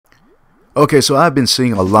Okay, so I've been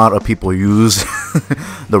seeing a lot of people use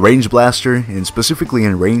the range blaster, and specifically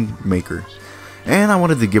in Rainmaker, and I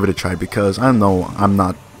wanted to give it a try because I know I'm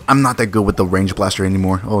not that good with the range blaster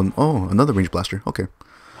anymore. Oh, another range blaster. Okay,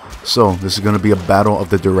 so this is gonna be a battle of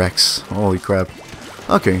the directs. Holy crap!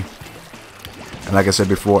 Okay, and like I said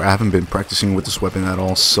before, I haven't been practicing with this weapon at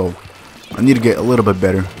all, so I need to get a little bit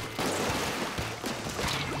better.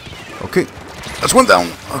 Okay, that's one down.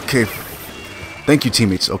 Okay. Thank you,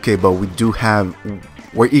 teammates. Okay, but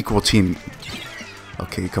we're equal team.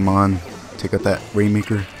 Okay, come on. Take out that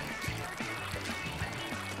Rainmaker.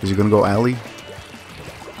 Is he gonna go alley?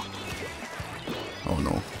 Oh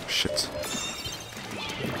no. Shit.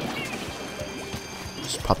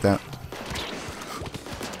 Just pop that.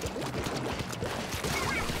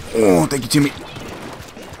 Oh, thank you, teammate.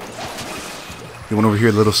 You went over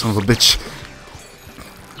here, little son of a bitch.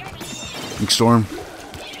 Ink storm.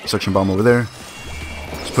 Suction bomb over there.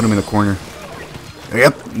 Put him in the corner.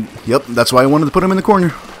 Yep, that's why I wanted to put him in the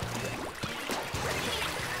corner.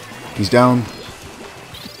 He's down.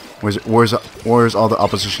 Where's all the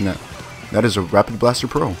opposition at? That is a Rapid Blaster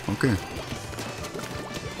Pro. Okay.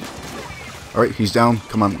 Alright, he's down.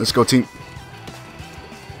 Come on, let's go, team.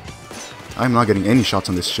 I'm not getting any shots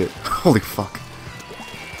on this shit. Holy fuck.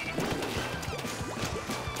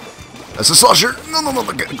 That's a slosher! No,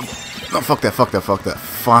 fuck that. Fuck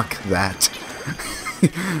that.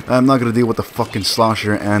 I'm not gonna deal with the fucking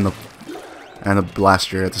slosher and the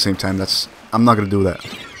blaster at the same time. I'm not gonna do that.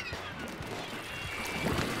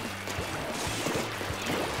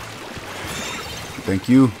 Thank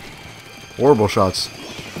you. Horrible shots.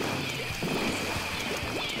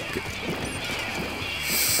 Okay.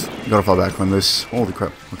 Gotta fall back on this. Holy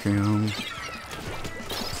crap. Okay,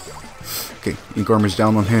 okay, Ink Armor's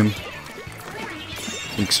down on him.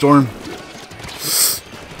 Ink Storm.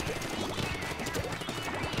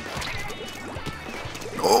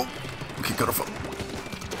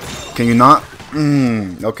 Can you not?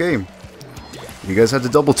 Okay. You guys had to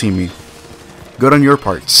double team me. Good on your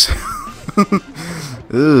parts.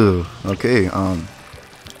 Ooh, okay,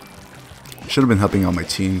 should have been helping out my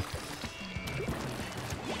team.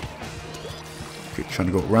 Okay, trying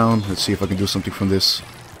to go around. Let's see if I can do something from this.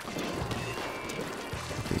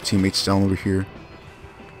 Okay, teammates down over here.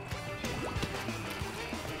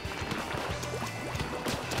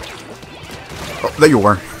 Oh, there you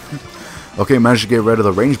are. Okay, managed to get rid of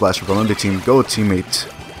the range blaster from the team. Go, teammate.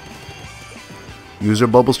 Use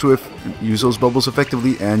those bubbles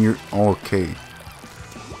effectively, and you're okay.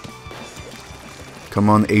 Come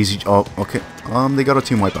on, AZ. Oh, okay. They got a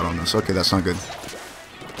team wipeout on us. Okay, that's not good.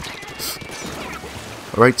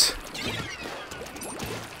 All right.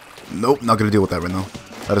 Nope, not gonna deal with that right now.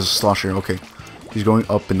 That is a slosher. Okay, he's going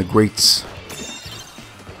up in the grates.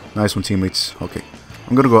 Nice one, teammates. Okay,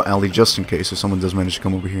 I'm gonna go alley just in case if someone does manage to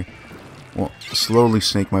come over here. Well, slowly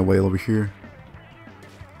snake my way over here.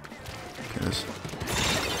 Okay, this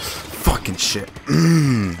fucking shit.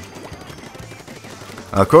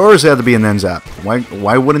 Of course, it had to be an end zap.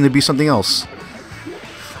 Why wouldn't it be something else?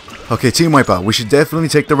 Okay, team wipeout. We should definitely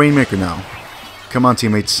take the Rainmaker now. Come on,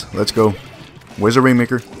 teammates. Let's go. Where's the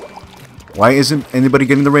Rainmaker? Why isn't anybody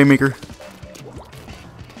getting the Rainmaker?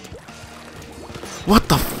 What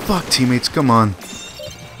the fuck, teammates? Come on.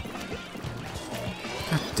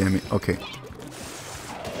 God damn it. Okay.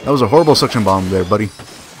 That was a horrible suction bomb there, buddy.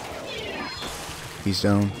 He's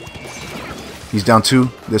down. He's down too.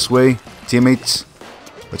 This way. Teammates.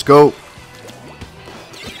 Let's go.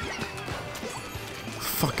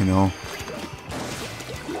 Fucking hell.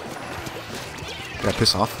 Gotta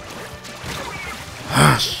piss off.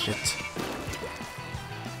 Ah, shit.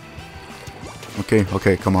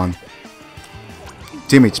 Okay, come on.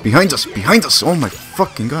 Teammates, behind us! Behind us! Oh my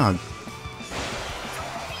fucking god.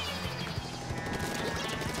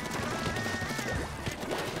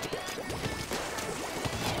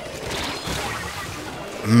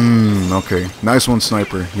 Okay. Nice one,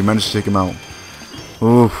 sniper. You managed to take him out.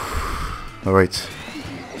 Oof. Alright.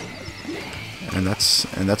 And that's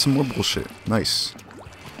some more bullshit. Nice.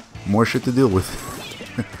 More shit to deal with.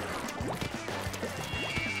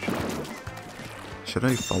 Should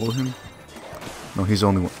I follow him? No, he's the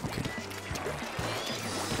only one. Okay.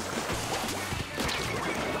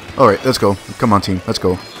 Alright, let's go. Come on, team. Let's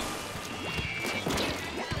go.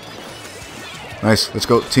 Nice. Let's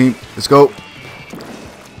go, team. Let's go.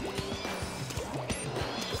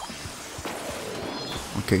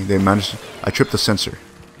 Okay, they managed. I tripped the sensor.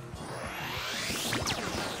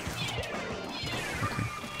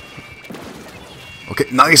 Okay,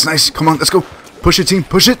 nice. Come on, let's go. Push it, team.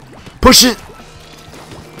 Push it.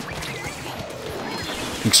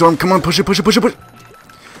 Ink Storm, come on, push it.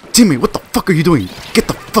 Teammate, what the fuck are you doing? Get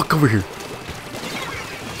the fuck over here.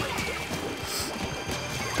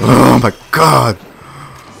 Oh my god.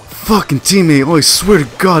 Fucking teammate, oh I swear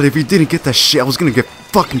to god, if you didn't get that shit, I was gonna get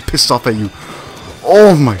fucking pissed off at you.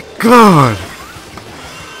 Oh my god.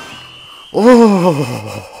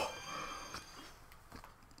 Oh.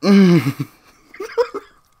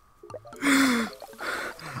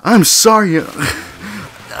 I'm sorry.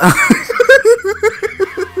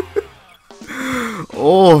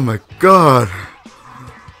 Oh my god.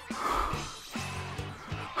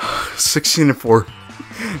 16-4.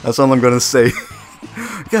 That's all I'm gonna say.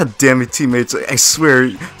 God damn it, teammates. I swear,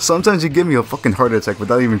 sometimes you give me a fucking heart attack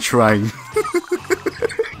without even trying.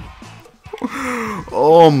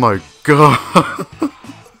 Oh my god.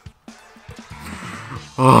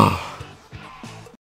 Oh.